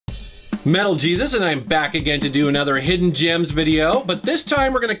Metal Jesus, and I'm back again to do another Hidden Gems video, but this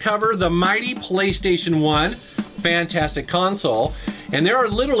time we're going to cover the mighty PlayStation 1, fantastic console, and there are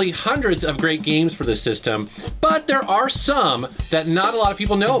literally hundreds of great games for this system, but there are some that not a lot of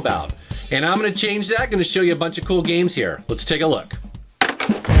people know about, and I'm going to change that. I'm going to show you a bunch of cool games here. Let's take a look.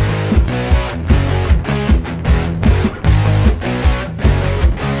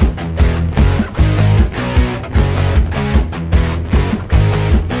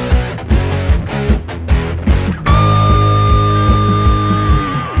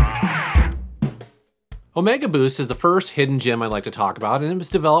 Omega Boost is the first hidden gem I'd like to talk about, and it was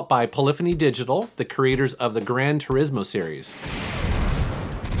developed by Polyphony Digital, the creators of the Gran Turismo series.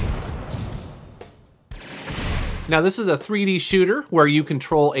 Now this is a 3D shooter where you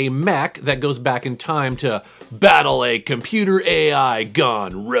control a mech that goes back in time to battle a computer AI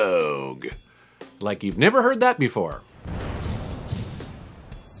gone rogue. Like you've never heard that before.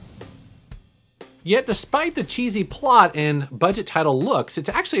 Yet despite the cheesy plot and budget title looks, it's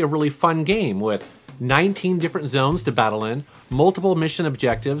actually a really fun game with 19 different zones to battle in, multiple mission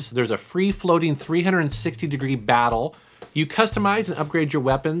objectives, there's a free-floating 360-degree battle, you customize and upgrade your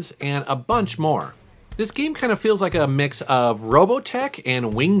weapons, and a bunch more. This game kind of feels like a mix of Robotech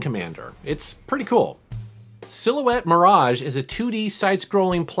and Wing Commander. It's pretty cool. Silhouette Mirage is a 2D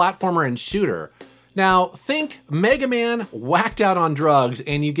side-scrolling platformer and shooter. Now, think Mega Man whacked out on drugs,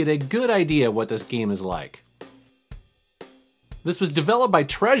 and you get a good idea what this game is like. This was developed by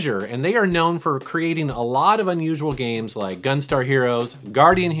Treasure, and they are known for creating a lot of unusual games like Gunstar Heroes,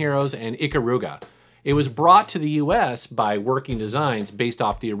 Guardian Heroes, and Ikaruga. It was brought to the US by Working Designs based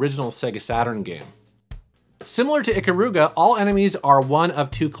off the original Sega Saturn game. Similar to Ikaruga, all enemies are one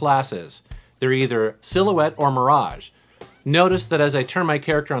of two classes. They're either Silhouette or Mirage. Notice that as I turn my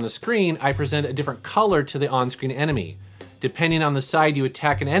character on the screen, I present a different color to the on-screen enemy. Depending on the side you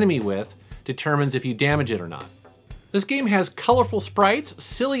attack an enemy with, determines if you damage it or not. This game has colorful sprites,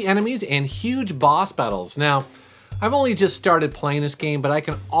 silly enemies, and huge boss battles. Now, I've only just started playing this game, but I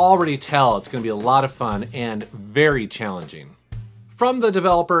can already tell it's going to be a lot of fun and very challenging. From the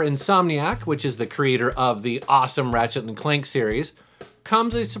developer Insomniac, which is the creator of the awesome Ratchet & Clank series,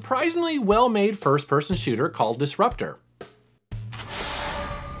 comes a surprisingly well-made first-person shooter called Disruptor.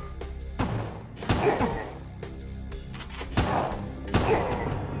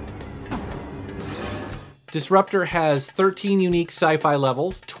 Disruptor has 13 unique sci-fi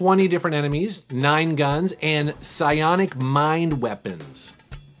levels, 20 different enemies, 9 guns, and psionic mind weapons.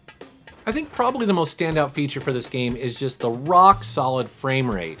 I think probably the most standout feature for this game is just the rock-solid frame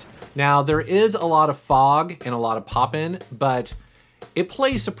rate. Now, there is a lot of fog and a lot of pop-in, but it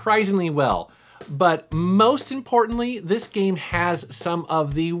plays surprisingly well. But most importantly, this game has some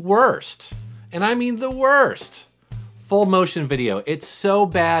of the worst, and I mean the worst, full motion video. It's so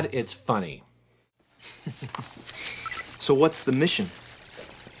bad, it's funny. So what's the mission?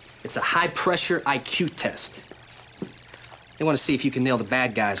 It's a high-pressure IQ test. They want to see if you can nail the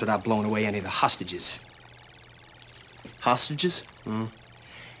bad guys without blowing away any of the hostages. Hostages?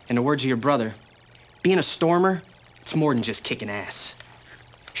 In the words of your brother, being a stormer, it's more than just kicking ass.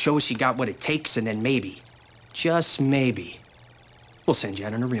 Show us you got what it takes, and then maybe, just maybe, we'll send you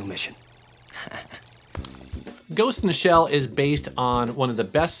out on a real mission. Ghost in the Shell is based on one of the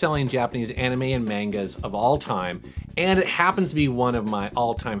best-selling Japanese anime and mangas of all time, and it happens to be one of my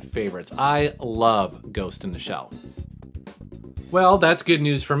all-time favorites. I love Ghost in the Shell. Well, that's good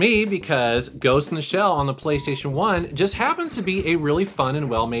news for me because Ghost in the Shell on the PlayStation 1 just happens to be a really fun and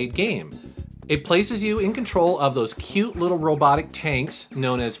well-made game. It places you in control of those cute little robotic tanks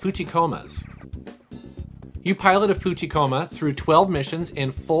known as Fuchikomas. You pilot a Fuchikoma through 12 missions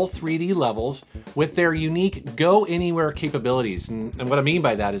in full 3D levels with their unique go-anywhere capabilities. And what I mean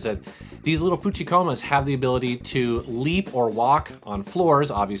by that is that these little Fuchikomas have the ability to leap or walk on floors,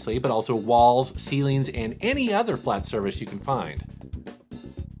 obviously, but also walls, ceilings, and any other flat surface you can find.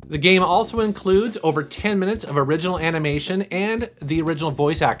 The game also includes over 10 minutes of original animation, and the original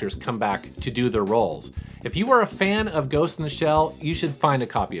voice actors come back to do their roles. If you are a fan of Ghost in the Shell, you should find a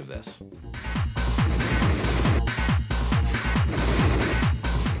copy of this.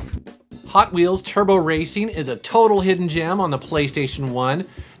 Hot Wheels Turbo Racing is a total hidden gem on the PlayStation 1.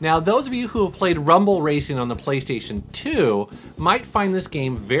 Now, those of you who have played Rumble Racing on the PlayStation 2 might find this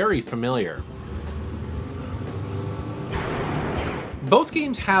game very familiar. Both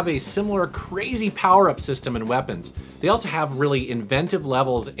games have a similar crazy power-up system and weapons. They also have really inventive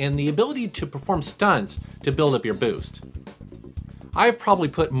levels and the ability to perform stunts to build up your boost. I've probably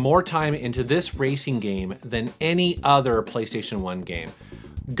put more time into this racing game than any other PlayStation 1 game.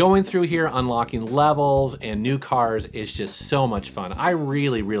 Going through here, unlocking levels and new cars is just so much fun. I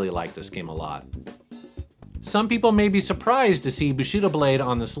really, really like this game a lot. Some people may be surprised to see Bushido Blade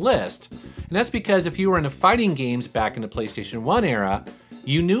on this list, and that's because if you were into fighting games back in the PlayStation 1 era,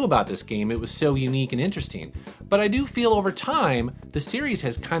 you knew about this game. It was so unique and interesting. But I do feel over time, the series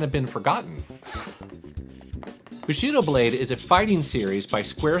has kind of been forgotten. Bushido Blade is a fighting series by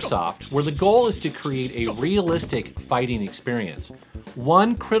Squaresoft where the goal is to create a realistic fighting experience.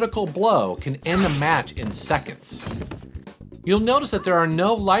 One critical blow can end a match in seconds. You'll notice that there are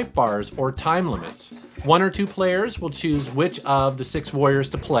no life bars or time limits. 1 or 2 players will choose which of the 6 warriors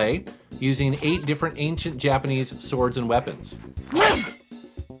to play, using 8 different ancient Japanese swords and weapons.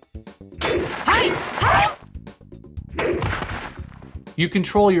 You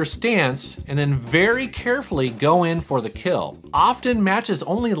control your stance and then very carefully go in for the kill. Often matches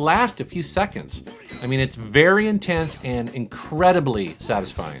only last a few seconds. I mean, it's very intense and incredibly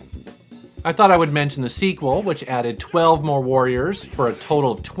satisfying. I thought I would mention the sequel, which added 12 more warriors for a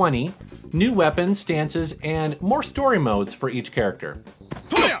total of 20, new weapons, stances, and more story modes for each character.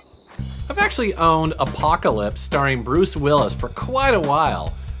 I've actually owned Apocalypse starring Bruce Willis for quite a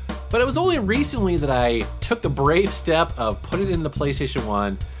while, but it was only recently that I took the brave step of putting it in the PlayStation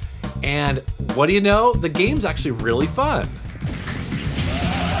 1, and what do you know? The game's actually really fun.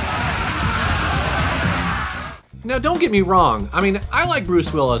 Now don't get me wrong, I mean, I like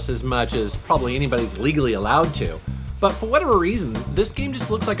Bruce Willis as much as probably anybody's legally allowed to, but for whatever reason, this game just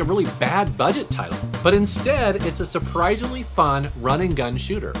looks like a really bad budget title. But instead, it's a surprisingly fun run and gun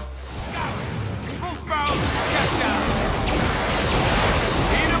shooter.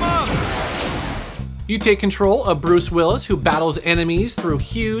 You take control of Bruce Willis, who battles enemies through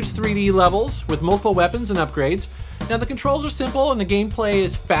huge 3D levels with multiple weapons and upgrades. Now the controls are simple and the gameplay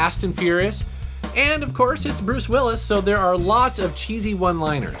is fast and furious. And of course, it's Bruce Willis, so there are lots of cheesy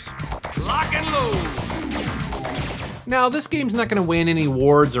one-liners. Lock and load! Now, this game's not gonna win any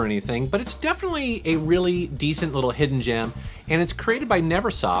awards or anything, but it's definitely a really decent little hidden gem, and it's created by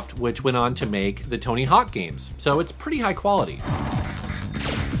Neversoft, which went on to make the Tony Hawk games, so it's pretty high quality.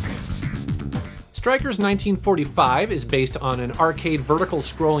 Strikers 1945 is based on an arcade vertical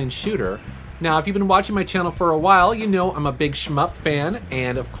scrolling shooter. Now, if you've been watching my channel for a while, you know I'm a big shmup fan,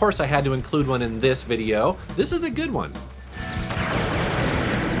 and of course I had to include one in this video. This is a good one.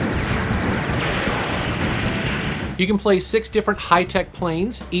 You can play 6 different high-tech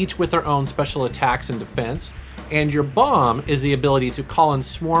planes, each with their own special attacks and defense, and your bomb is the ability to call in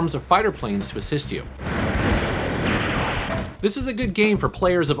swarms of fighter planes to assist you. This is a good game for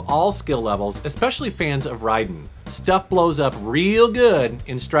players of all skill levels, especially fans of Raiden. Stuff blows up real good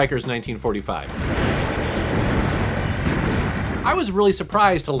in Strikers 1945. I was really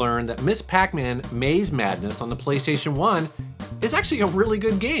surprised to learn that Miss Pac-Man Maze Madness on the PlayStation 1 is actually a really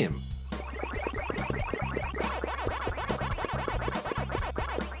good game.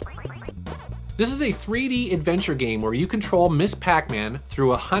 This is a 3D adventure game where you control Miss Pac-Man through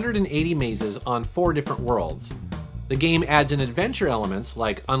 180 mazes on 4 different worlds. The game adds in adventure elements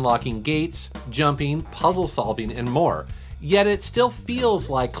like unlocking gates, jumping, puzzle solving, and more, yet it still feels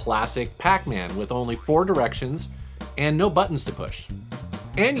like classic Pac-Man with only 4 directions and no buttons to push.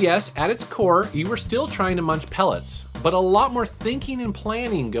 And yes, at its core, you are still trying to munch pellets, but a lot more thinking and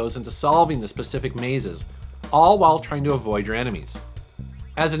planning goes into solving the specific mazes, all while trying to avoid your enemies.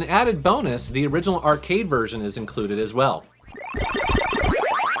 As an added bonus, the original arcade version is included as well.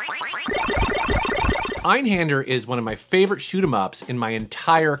 Einhander is one of my favorite shoot-'em-ups in my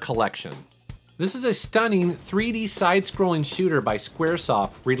entire collection. This is a stunning 3D side-scrolling shooter by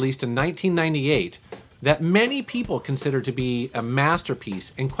Squaresoft released in 1998 that many people consider to be a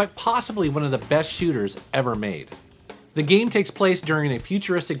masterpiece and quite possibly one of the best shooters ever made. The game takes place during a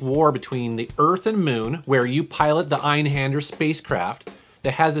futuristic war between the Earth and Moon, where you pilot the Einhander spacecraft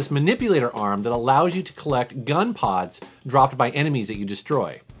that has this manipulator arm that allows you to collect gun pods dropped by enemies that you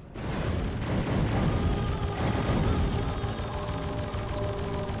destroy.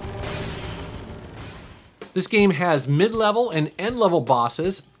 This game has mid-level and end-level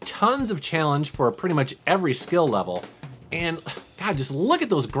bosses, tons of challenge for pretty much every skill level, and God, just look at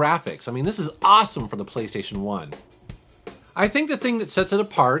those graphics. I mean, this is awesome for the PlayStation 1. I think the thing that sets it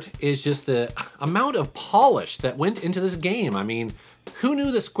apart is just the amount of polish that went into this game. I mean, who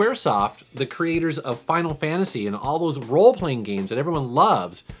knew that Squaresoft, the creators of Final Fantasy and all those role-playing games that everyone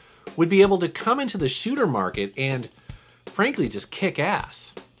loves, would be able to come into the shooter market and, frankly, just kick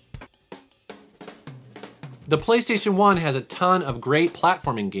ass. The PlayStation 1 has a ton of great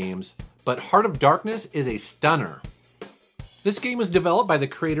platforming games, but Heart of Darkness is a stunner. This game was developed by the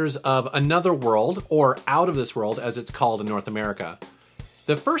creators of Another World, or Out of This World as it's called in North America. The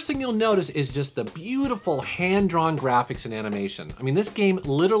The first thing you'll notice is just the beautiful hand-drawn graphics and animation. I mean, this game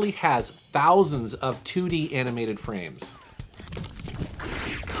literally has thousands of 2D animated frames.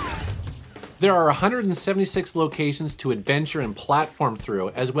 There are 176 locations to adventure and platform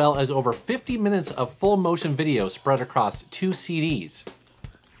through, as well as over 50 minutes of full motion video spread across 2 CDs.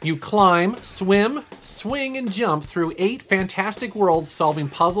 You climb, swim, swing, and jump through 8 fantastic worlds, solving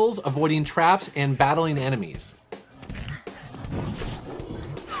puzzles, avoiding traps, and battling enemies.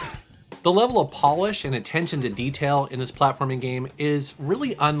 The level of polish and attention to detail in this platforming game is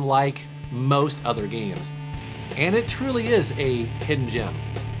really unlike most other games, and it truly is a hidden gem.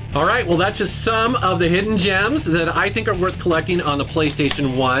 All right, well, that's just some of the hidden gems that I think are worth collecting on the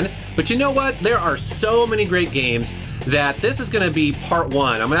PlayStation 1. But you know what? There are so many great games that this is gonna be part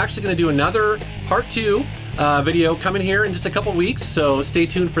 1. I'm actually gonna do another part 2 video coming here in just a couple weeks, so stay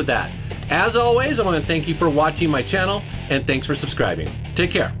tuned for that. As always, I wanna thank you for watching my channel, and thanks for subscribing.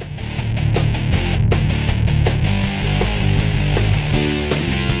 Take care.